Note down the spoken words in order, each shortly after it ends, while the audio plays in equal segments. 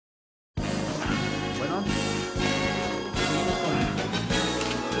Seguimos con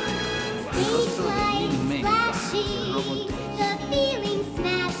el rostro de LYN, ROBOTECH.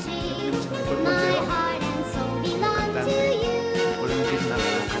 Tenemos el mejor volteo cantante, por eso que es una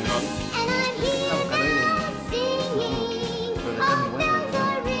rock and roll. Es una vocaloide pero de carne buena.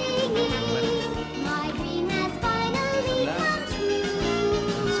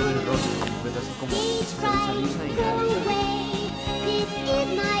 Se ve el rostro completo, así como sonrisa lisa y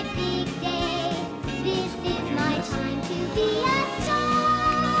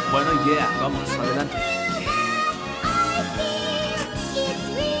bueno, yeah, vamos, adelante.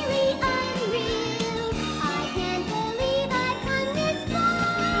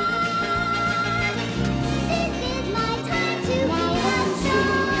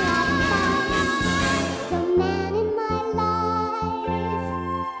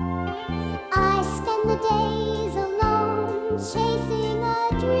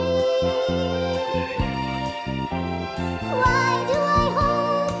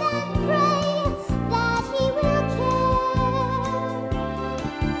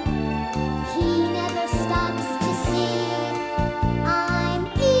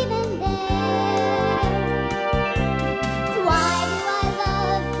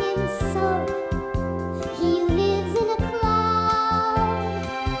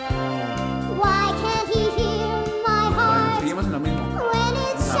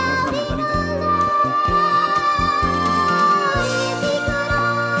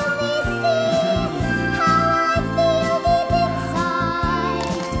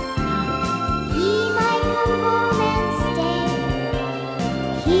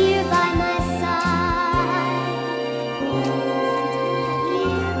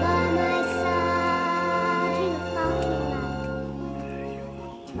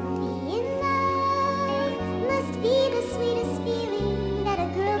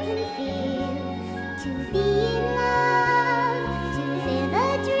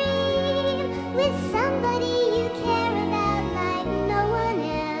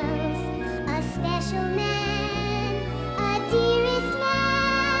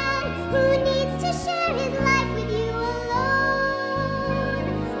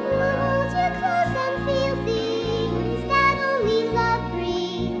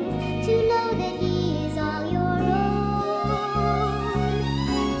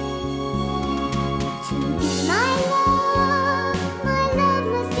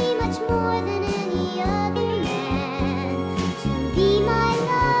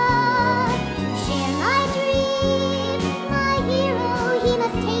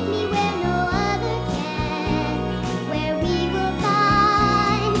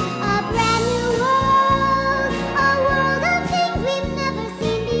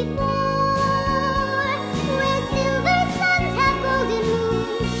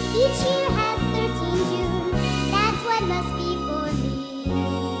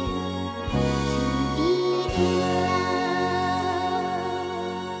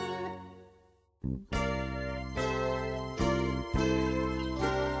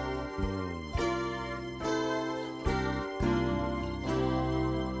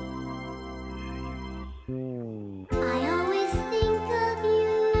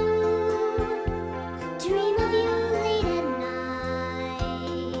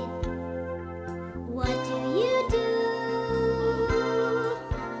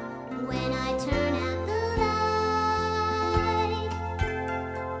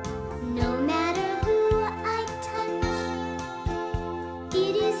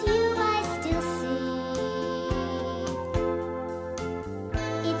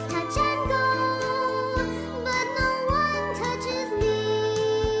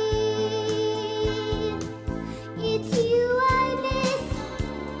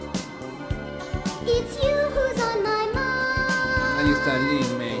 Ahí está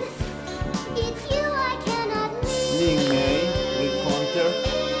LYN, Rick Hunter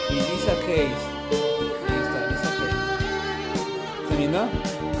y Lisa Case. Ahí está Lisa Case. ¿Está viendo?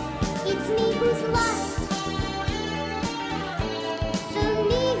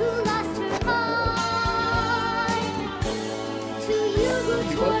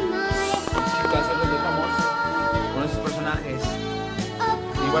 Chicas, ahí los dejamos con esos personajes.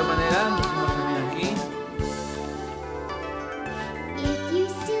 De igual manera, nos vamos también aquí.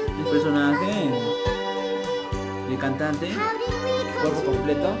 El personaje, el cantante, cuerpo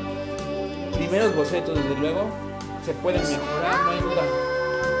completo. Primeros bocetos, desde luego, se pueden mejorar, no hay duda.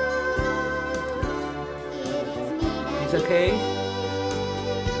 It's okay.